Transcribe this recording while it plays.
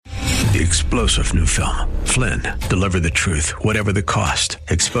The explosive new film, Flynn, deliver the truth, whatever the cost,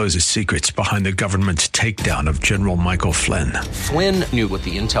 exposes secrets behind the government's takedown of General Michael Flynn. Flynn knew what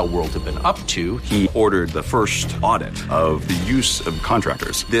the intel world had been up to. He ordered the first audit of the use of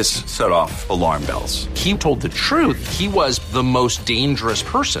contractors. This set off alarm bells. He told the truth. He was the most dangerous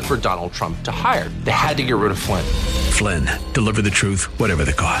person for Donald Trump to hire. They had to get rid of Flynn. Flynn, deliver the truth, whatever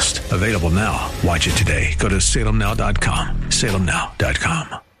the cost. Available now. Watch it today. Go to salemnow.com.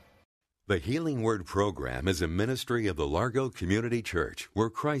 salemnow.com. The Healing Word program is a ministry of the Largo Community Church where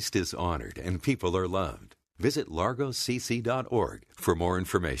Christ is honored and people are loved. Visit largocc.org for more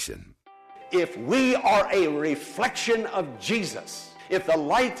information. If we are a reflection of Jesus, if the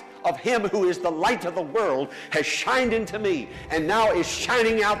light of Him who is the light of the world has shined into me and now is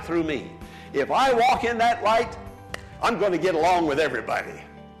shining out through me, if I walk in that light, I'm going to get along with everybody.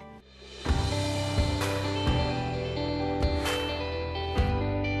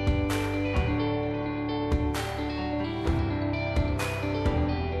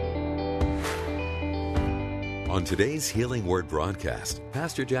 On today's Healing Word broadcast,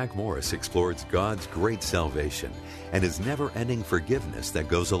 Pastor Jack Morris explores God's great salvation and His never-ending forgiveness that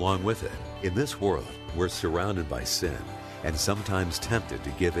goes along with it. In this world, we're surrounded by sin and sometimes tempted to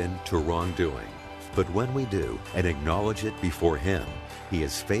give in to wrongdoing. But when we do and acknowledge it before Him, He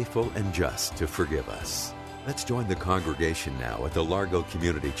is faithful and just to forgive us. Let's join the congregation now at the Largo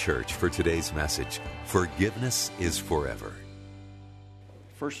Community Church for today's message, Forgiveness is Forever.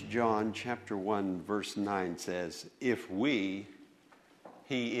 1 John chapter 1 verse 9 says, if we,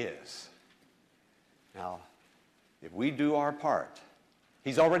 He is. Now, if we do our part,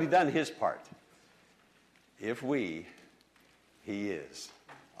 He's already done His part. If we, He is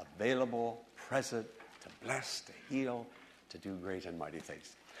available, present, to bless, to heal, to do great and mighty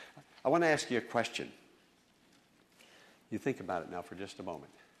things. I want to ask you a question. You think about it now for just a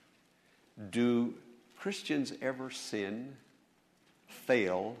moment. Do Christians ever sin,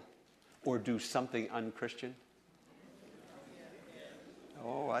 fail, or do something unchristian?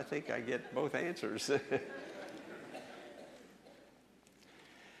 Oh, I think I get both answers.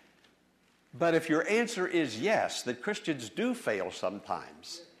 But if your answer is yes, that Christians do fail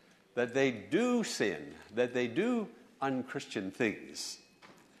sometimes, that they do sin, that they do unchristian things,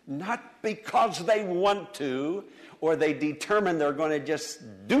 not because they want to or they determine they're going to just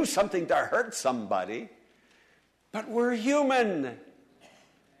do something to hurt somebody, but we're human.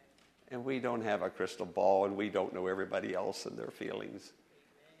 And we don't have a crystal ball, and we don't know everybody else and their feelings.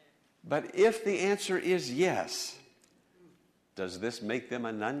 But if the answer is yes, does this make them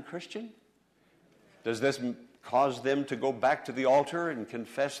a non-Christian? Does this cause them to go back to the altar and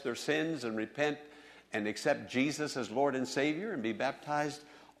confess their sins and repent and accept Jesus as Lord and Savior and be baptized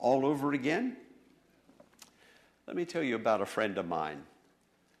all over again? Let me tell you about a friend of mine,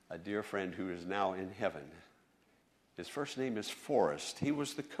 a dear friend who is now in heaven. His first name is Forrest. He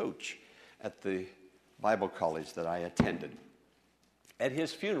was the coach at the Bible college that I attended. At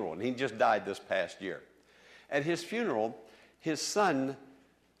his funeral, and he just died this past year. At his funeral, his son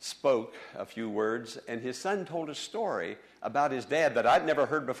spoke a few words, and his son told a story about his dad that I'd never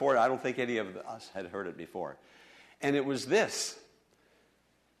heard before, and I don't think any of us had heard it before. And it was this.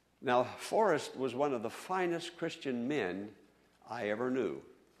 Now, Forrest was one of the finest Christian men I ever knew,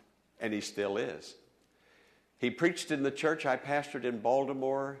 and he still is. He preached in the church I pastored in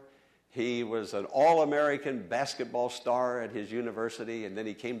Baltimore. He was an all-American basketball star at his university, and then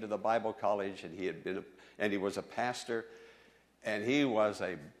he came to the Bible college, and he was a pastor, and he was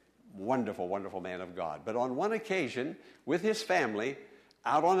a wonderful, wonderful man of God. But on one occasion, with his family,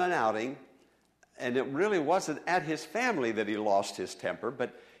 out on an outing, and it really wasn't at his family that he lost his temper,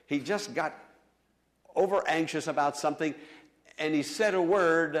 but he just got over anxious about something, and he said a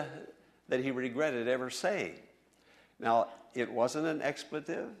word that he regretted ever saying. Now, it wasn't an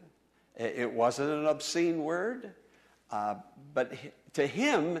expletive. It wasn't an obscene word. But to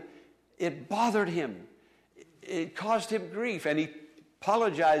him, it bothered him. It caused him grief. And he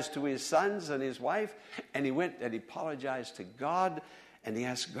apologized to his sons and his wife. And he went and he apologized to God. And he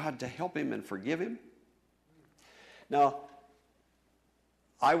asked God to help him and forgive him. Now,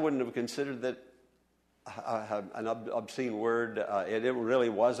 I wouldn't have considered that an obscene word. It really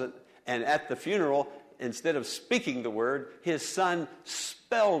wasn't. And at the funeral, instead of speaking the word, his son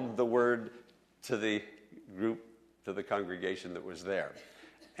spelled the word to the group, to the congregation that was there.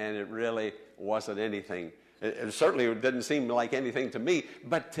 And it really wasn't anything. It certainly didn't seem like anything to me.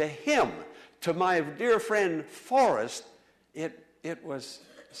 But to him, to my dear friend Forrest, it was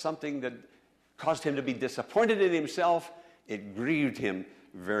something that caused him to be disappointed in himself. It grieved him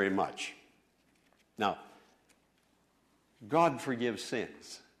very much. Now, God forgives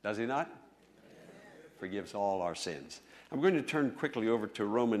sins. Does he not? Forgives all our sins. I'm going to turn quickly over to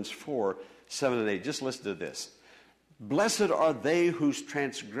Romans 4, 7 and 8. Just listen to this. Blessed are they whose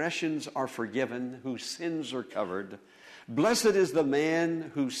transgressions are forgiven, whose sins are covered. Blessed is the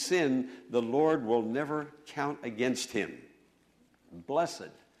man whose sin the Lord will never count against him. Blessed.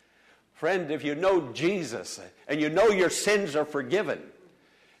 Friend, if you know Jesus and you know your sins are forgiven,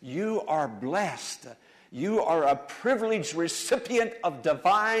 you are blessed. You are a privileged recipient of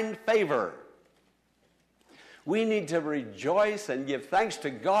divine favor. We need to rejoice and give thanks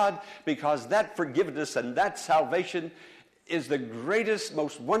to God because that forgiveness and that salvation is the greatest,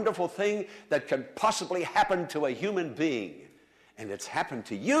 most wonderful thing that could possibly happen to a human being. And it's happened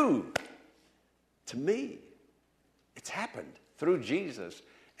to you, to me. It's happened through Jesus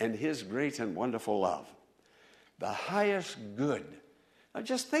and his great and wonderful love. The highest good. Now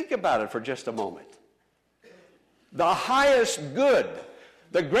just think about it for just a moment. The highest good.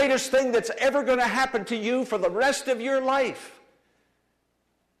 The greatest thing that's ever going to happen to you for the rest of your life.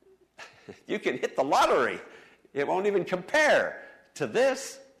 You can hit the lottery. It won't even compare to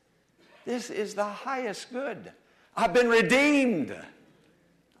this. This is the highest good. I've been redeemed.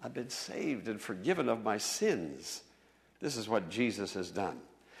 I've been saved and forgiven of my sins. This is what Jesus has done.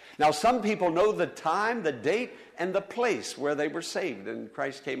 Now, some people know the time, the date, and the place where they were saved and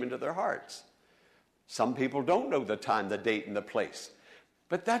Christ came into their hearts. Some people don't know the time, the date, and the place.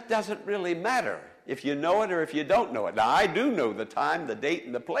 But that doesn't really matter if you know it or if you don't know it. Now, I do know the time, the date,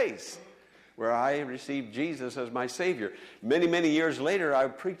 and the place where I received Jesus as my Savior. Many, many years later, I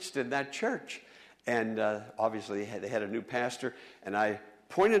preached in that church. And obviously, they had a new pastor. And I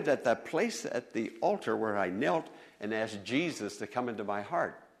pointed at that place at the altar where I knelt and asked Jesus to come into my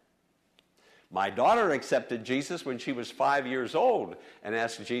heart. My daughter accepted Jesus when she was 5 years old and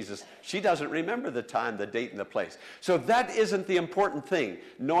asked Jesus. She doesn't remember the time, the date, and the place. So that isn't the important thing,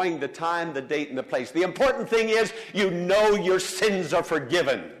 knowing the time, the date, and the place. The important thing is you know your sins are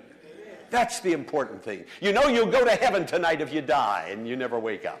forgiven. That's the important thing. You know you'll go to heaven tonight if you die and you never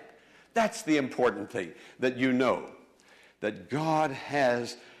wake up. That's the important thing, that you know that God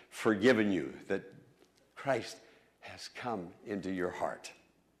has forgiven you, that Christ has come into your heart.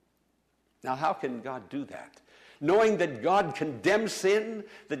 Now, how can God do that? Knowing that God condemns sin,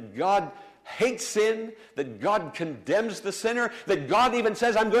 that God hates sin, that God condemns the sinner, that God even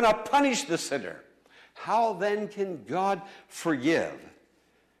says, I'm going to punish the sinner. How then can God forgive?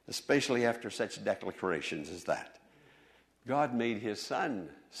 Especially after such declarations as that. God made his Son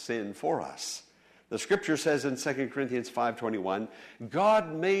sin for us. The scripture says in 2 Corinthians 5:21,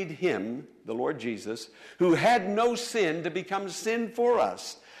 God made him, the Lord Jesus, who had no sin to become sin for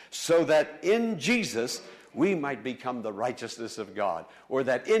us, so that in Jesus we might become the righteousness of God, or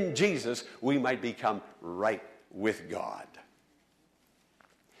that in Jesus we might become right with God.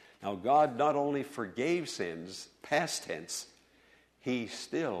 Now, God not only forgave sins, past tense, he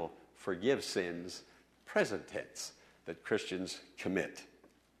still forgives sins, present tense, that Christians commit.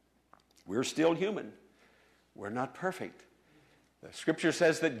 We're still human. We're not perfect. The scripture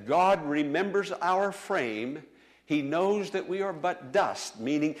says that God remembers our frame. He knows that we are but dust,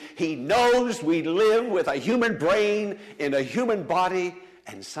 meaning he knows we live with a human brain in a human body,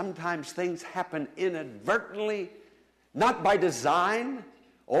 and sometimes things happen inadvertently, not by design.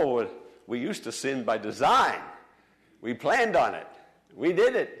 Oh, we used to sin by design. We planned on it. We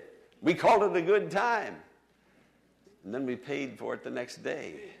did it. We called it a good time. And then we paid for it the next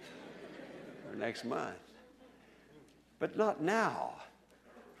day or next month. But not now.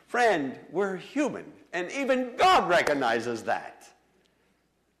 Friend, we're human, and even God recognizes that.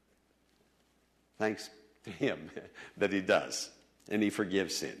 Thanks to him that he does, and he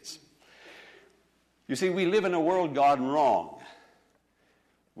forgives sins. You see, we live in a world gone wrong.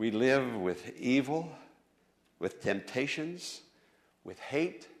 We live with evil, with temptations, with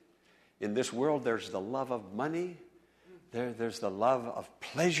hate. In this world, there's the love of money. There's the love of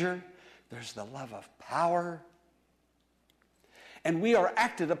pleasure. There's the love of power. And we are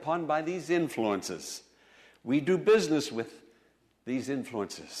acted upon by these influences. We do business with these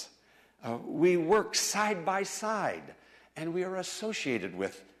influences. We work side by side, and we are associated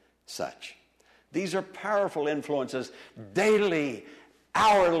with such. These are powerful influences. Daily,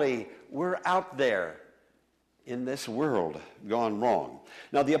 hourly, we're out there in this world gone wrong.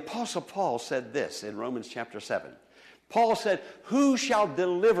 Now, the Apostle Paul said this in Romans chapter 7. Paul said, who shall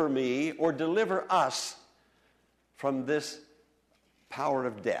deliver me or deliver us from this power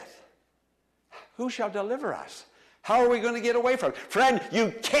of death? Who shall deliver us? How are we going to get away from it? Friend,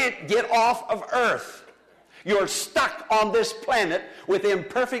 you can't get off of earth. You're stuck on this planet with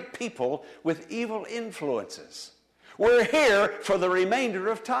imperfect people, with evil influences. We're here for the remainder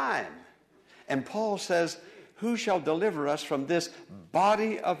of time. And Paul says, who shall deliver us from this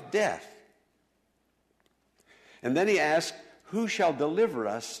body of death? And then he asks, who shall deliver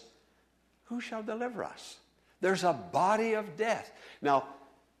us? Who shall deliver us? There's a body of death. Now,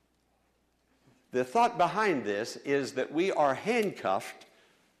 the thought behind this is that we are handcuffed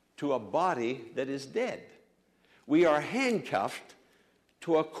to a body that is dead. We are handcuffed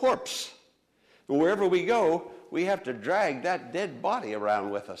to a corpse. And wherever we go, we have to drag that dead body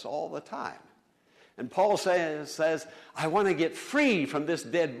around with us all the time. And Paul says, I want to get free from this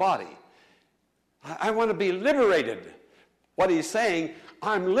dead body. I want to be liberated. What he's saying,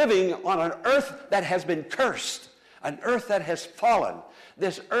 I'm living on an earth that has been cursed, an earth that has fallen.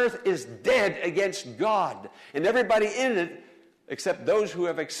 This earth is dead against God. And everybody in it, except those who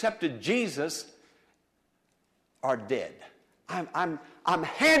have accepted Jesus, are dead. I'm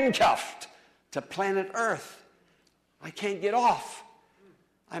handcuffed to planet Earth. I can't get off.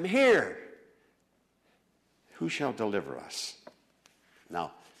 I'm here. Who shall deliver us?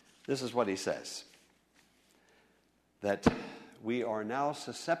 Now, this is what he says. That we are now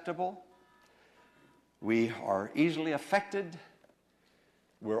susceptible. We are easily affected.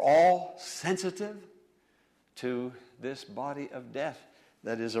 We're all sensitive to this body of death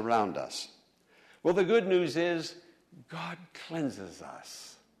that is around us. Well, the good news is God cleanses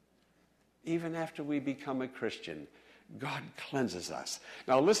us. Even after we become a Christian, God cleanses us.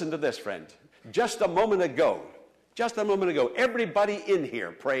 Now listen to this, friend. Just a moment ago, everybody in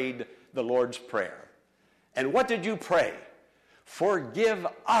here prayed the Lord's Prayer. And what did you pray? Forgive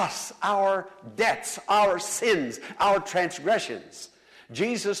us our debts, our sins, our transgressions.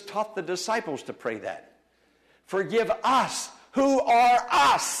 Jesus taught the disciples to pray that. Forgive us. Who are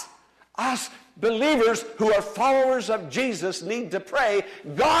us? Us believers who are followers of Jesus need to pray,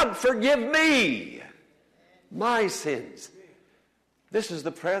 God, forgive me my sins. This is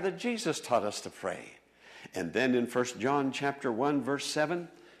the prayer that Jesus taught us to pray. And then in 1 John chapter 1, verse 7,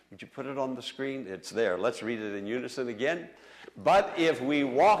 would you put it on the screen? It's there. Let's read it in unison again. But if we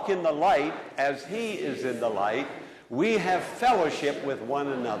walk in the light as he is in the light, we have fellowship with one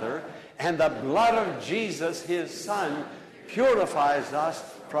another, and the blood of Jesus, his Son, purifies us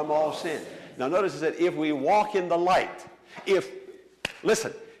from all sin. Now notice that if we walk in the light, if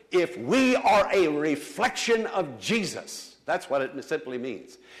we are a reflection of Jesus, that's what it simply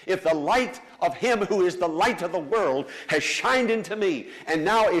means. If the light of him who is the light of the world has shined into me and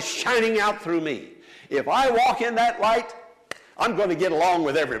now is shining out through me, if I walk in that light, I'm going to get along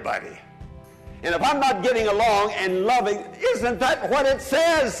with everybody. And if I'm not getting along and loving, isn't that what it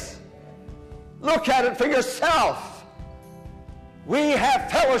says? Look at it for yourself. We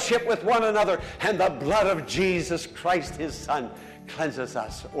have fellowship with one another, and the blood of Jesus Christ, his Son, cleanses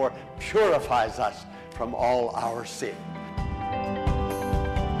us or purifies us from all our sin.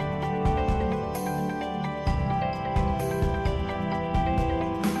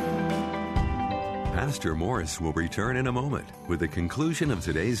 Pastor Morris will return in a moment with the conclusion of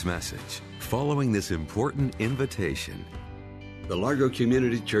today's message, following this important invitation. The Largo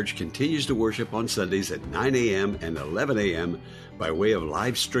Community Church continues to worship on Sundays at 9 a.m. and 11 a.m. by way of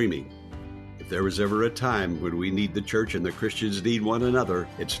live streaming. If there was ever a time when we need the church and the Christians need one another,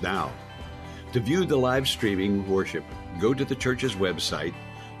 it's now. To view the live streaming worship, go to the church's website,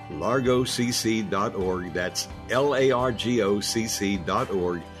 largocc.org. That's largocc.org.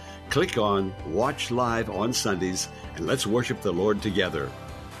 Click on Watch Live on Sundays, and let's worship the Lord together.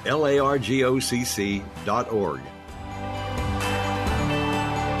 largocc.org.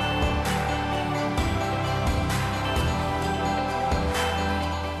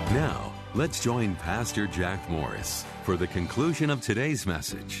 Now, let's join Pastor Jack Morris for the conclusion of today's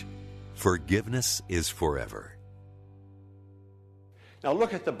message. Forgiveness is forever. Now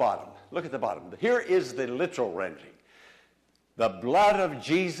look at the bottom. Look at the bottom. Here is the literal rendering. The blood of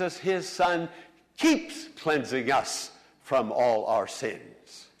Jesus, his Son, keeps cleansing us from all our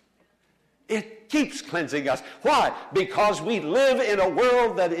sins. It keeps cleansing us. Why? Because we live in a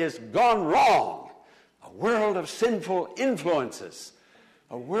world that is gone wrong, a world of sinful influences,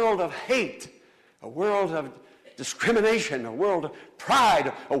 a world of hate, a world of discrimination, a world of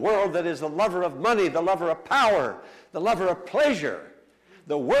pride, a world that is the lover of money, the lover of power, the lover of pleasure.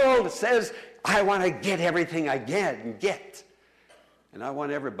 The world says, I want to get everything I can get. And I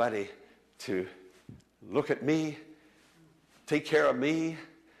want everybody to look at me, take care of me.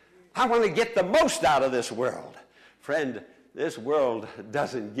 I want to get the most out of this world. Friend, this world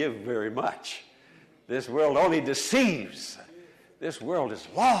doesn't give very much. This world only deceives. This world is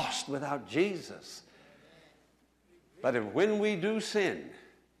lost without Jesus. But when we do sin,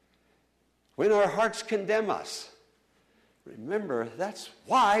 when our hearts condemn us, Remember, that's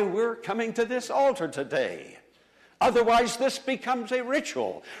why we're coming to this altar today. Otherwise, this becomes a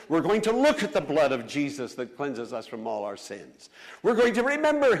ritual. We're going to look at the blood of Jesus that cleanses us from all our sins. We're going to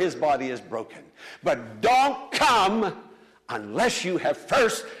remember his body is broken. But don't come unless you have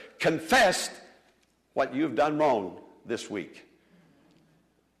first confessed what you've done wrong this week,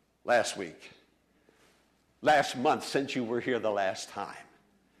 last week, last month since you were here the last time.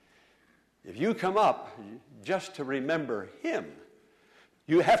 If you come up just to remember him,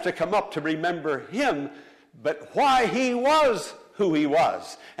 you have to come up to remember him, but why he was who he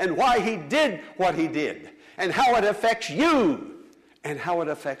was, and why he did what he did, and how it affects you, and how it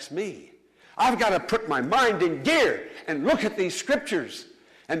affects me. I've got to put my mind in gear and look at these scriptures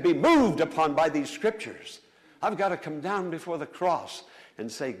and be moved upon by these scriptures. I've got to come down before the cross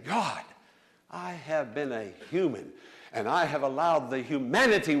and say, God, I have been a human, and I have allowed the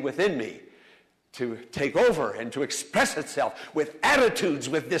humanity within me to take over and to express itself with attitudes,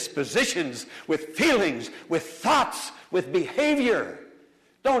 with dispositions, with feelings, with thoughts, with behavior.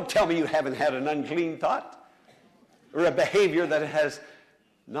 Don't tell me you haven't had an unclean thought or a behavior that has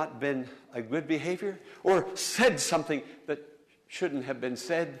not been a good behavior or said something that shouldn't have been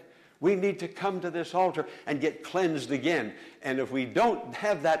said. We need to come to this altar and get cleansed again. And if we don't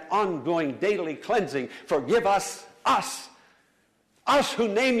have that ongoing daily cleansing, forgive us who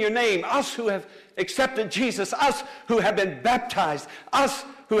name your name, us who have accepted Jesus, us who have been baptized, us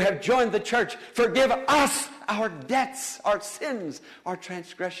who have joined the church. Forgive us our debts, our sins, our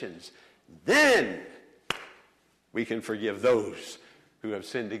transgressions. Then we can forgive those who have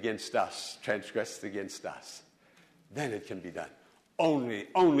sinned against us, transgressed against us. Then it can be done. Only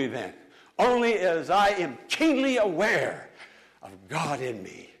then. Only as I am keenly aware of God in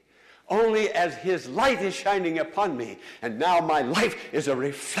me. Only as his light is shining upon me, and now my life is a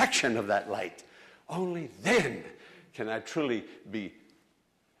reflection of that light. Only then can I truly be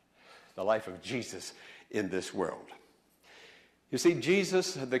the life of Jesus in this world. You see,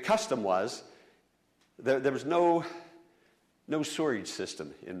 Jesus, the custom was, there was no sewerage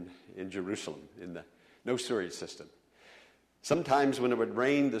system in Jerusalem, no sewerage system. Sometimes when it would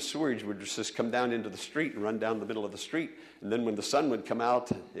rain, the sewage would just come down into the street and run down the middle of the street. And then when the sun would come out,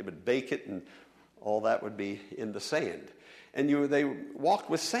 it would bake it, and all that would be in the sand. And they walked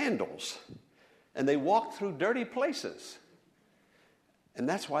with sandals, and they walked through dirty places. And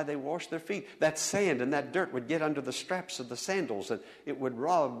that's why they washed their feet. That sand and that dirt would get under the straps of the sandals, and it would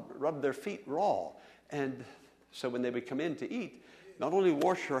rub their feet raw. And so when they would come in to eat, not only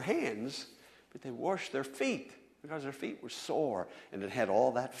wash their hands, but they washed their feet, because their feet were sore and it had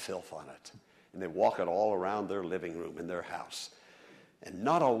all that filth on it. And they walk it all around their living room in their house. And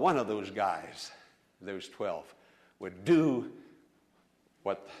not a one of those guys, those 12, would do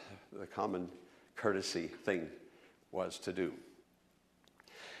what the common courtesy thing was to do.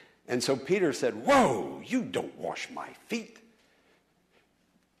 And so Peter said, "Whoa, you don't wash my feet.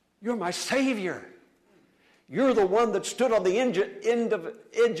 You're my Savior. You're the one that stood on the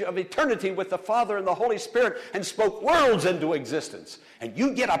edge of eternity with the Father and the Holy Spirit and spoke worlds into existence. And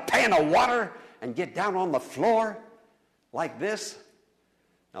you get a pan of water and get down on the floor like this?"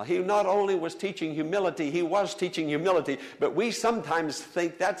 Now, he not only was teaching humility, he was teaching humility, but we sometimes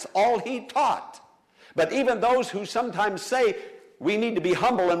think that's all he taught. But even those who sometimes say we need to be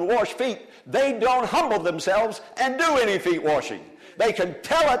humble and wash feet, they don't humble themselves and do any feet washing. They can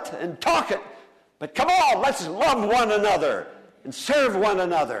tell it and talk it, but come on, let's love one another and serve one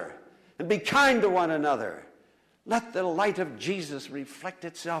another and be kind to one another. Let the light of Jesus reflect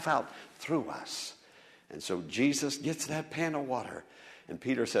itself out through us. And so Jesus gets that pan of water. And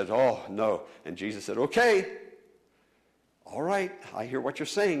Peter says, "Oh, no." And Jesus said, "Okay, all right, I hear what you're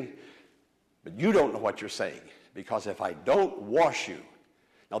saying, but you don't know what you're saying, because if I don't wash you..."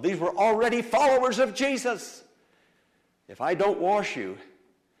 Now, these were already followers of Jesus. "If I don't wash you,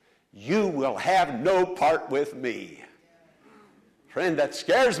 you will have no part with me." Friend, that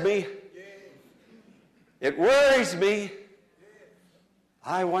scares me. It worries me.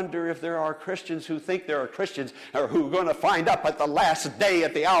 I wonder if there are Christians who think there are Christians, or who are going to find up at the last day,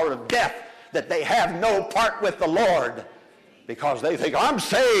 at the hour of death, that they have no part with the Lord, because they think, "I'm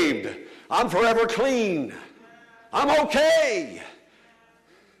saved. I'm forever clean. I'm okay."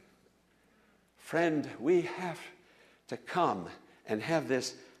 Friend, we have to come and have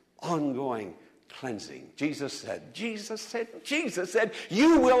this ongoing cleansing. Jesus said,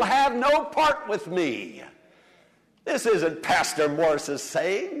 "You will have no part with me." This isn't Pastor Morris's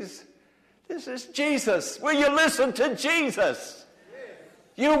sayings. This is Jesus. Will you listen to Jesus?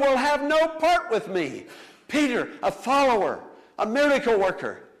 You will have no part with me. Peter, a follower, a miracle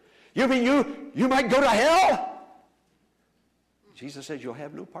worker. You mean you might go to hell? Jesus says, you'll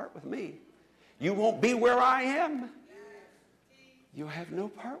have no part with me. You won't be where I am. You'll have no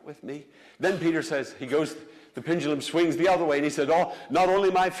part with me. Then Peter says, the pendulum swings the other way, and he said, oh, not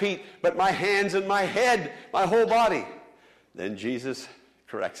only my feet, but my hands and my head, my whole body. Then Jesus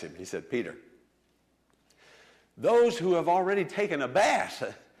corrects him. He said, Peter, those who have already taken a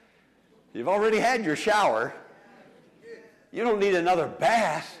bath, you've already had your shower, you don't need another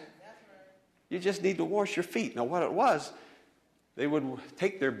bath. You just need to wash your feet. Now, what it was, they would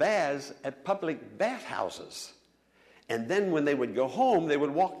take their baths at public bathhouses. And then when they would go home, they would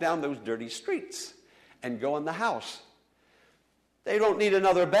walk down those dirty streets and go in the house. They don't need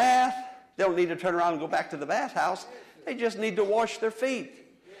another bath. They don't need to turn around and go back to the bathhouse. They just need to wash their feet.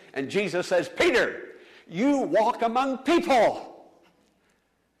 And Jesus says, Peter, you walk among people.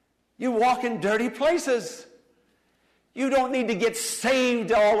 You walk in dirty places. You don't need to get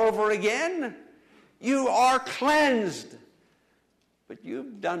saved all over again. You are cleansed. But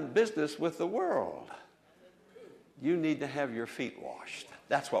you've done business with the world. You need to have your feet washed.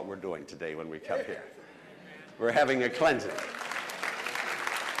 That's what we're doing today when we come here. We're having a cleansing.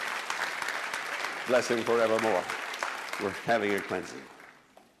 Bless him forevermore. We're having a cleansing.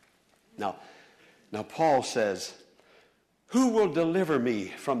 Now Paul says, who will deliver me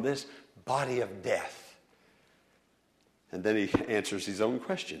from this body of death? And then he answers his own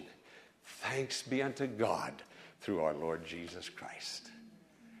question. Thanks be unto God through our Lord Jesus Christ.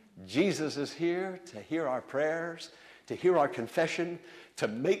 Jesus is here to hear our prayers, to hear our confession, to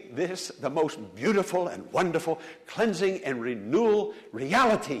make this the most beautiful and wonderful cleansing and renewal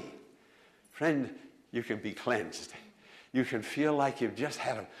reality. Friend, you can be cleansed. You can feel like you've just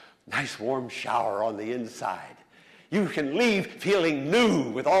had a nice warm shower on the inside. You can leave feeling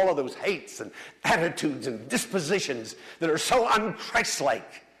new with all of those hates and attitudes and dispositions that are so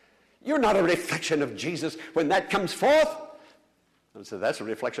un-Christ-like. You're not a reflection of Jesus when that comes forth. And so that's a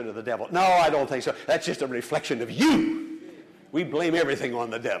reflection of the devil. No, I don't think so. That's just a reflection of you. We blame everything on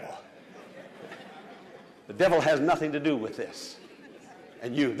the devil. The devil has nothing to do with this.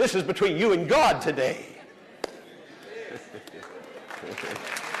 And you. This is between you and God today.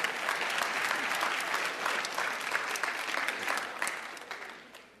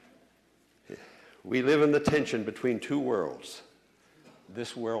 We live in the tension between two worlds,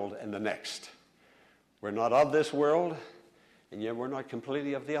 this world and the next. We're not of this world, and yet we're not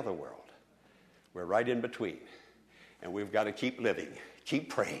completely of the other world. We're right in between. And we've got to keep living, keep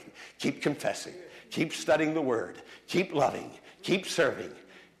praying, keep confessing, keep studying the Word, keep loving, keep serving,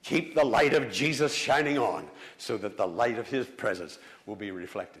 keep the light of Jesus shining on so that the light of His presence will be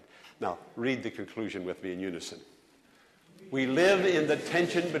reflected. Now, read the conclusion with me in unison. We live in the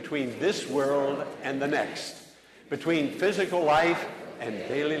tension between this world and the next, between physical life and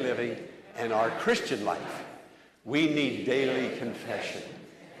daily living and our Christian life. We need daily confession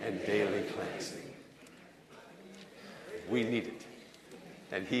and daily cleansing. We need it.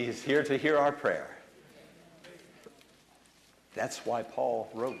 And He is here to hear our prayer. That's why Paul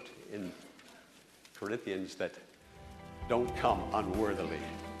wrote in Corinthians that don't come unworthily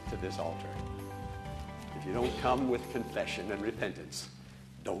to this altar. If you don't come with confession and repentance,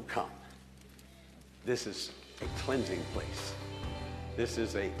 don't come. This is a cleansing place. This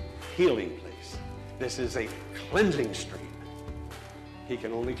is a healing place. This is a cleansing stream. He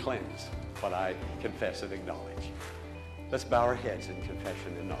can only cleanse what I confess and acknowledge. Let's bow our heads in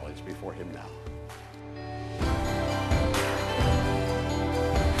confession and knowledge before Him now.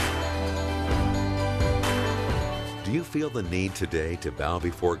 Do you feel the need today to bow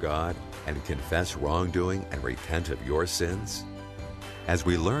before God and confess wrongdoing and repent of your sins? As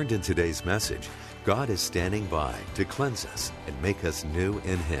we learned in today's message, God is standing by to cleanse us and make us new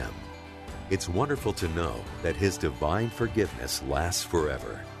in Him. It's wonderful to know that His divine forgiveness lasts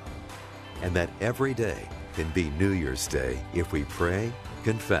forever, and that every day can be New Year's Day if we pray,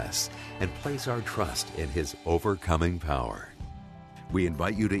 confess, and place our trust in His overcoming power. We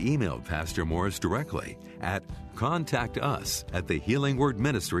invite you to email Pastor Morris directly at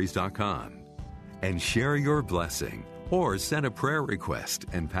contactus@thehealingwordministries.com and share your blessing, or send a prayer request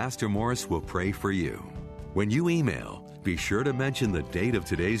and Pastor Morris will pray for you. When you email, be sure to mention the date of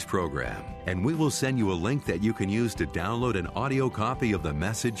today's program, and we will send you a link that you can use to download an audio copy of the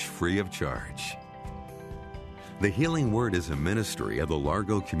message free of charge. The Healing Word is a ministry of the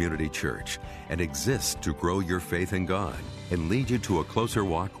Largo Community Church and exists to grow your faith in God and lead you to a closer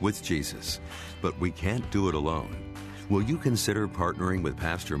walk with Jesus. But we can't do it alone. Will you consider partnering with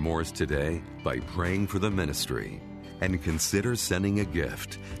Pastor Morris today by praying for the ministry? and consider sending a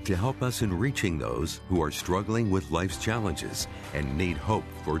gift to help us in reaching those who are struggling with life's challenges and need hope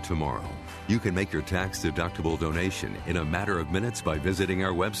for tomorrow. You can make your tax-deductible donation in a matter of minutes by visiting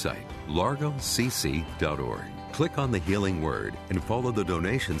our website, largocc.org. Click on the Healing Word and follow the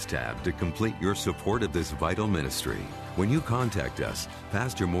Donations tab to complete your support of this vital ministry. When you contact us,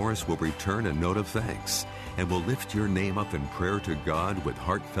 Pastor Morris will return a note of thanks and will lift your name up in prayer to God with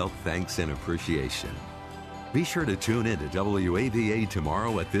heartfelt thanks and appreciation. Be sure to tune in to WAVA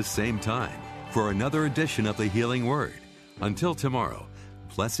tomorrow at this same time for another edition of the Healing Word. Until tomorrow,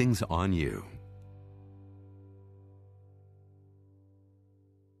 blessings on you.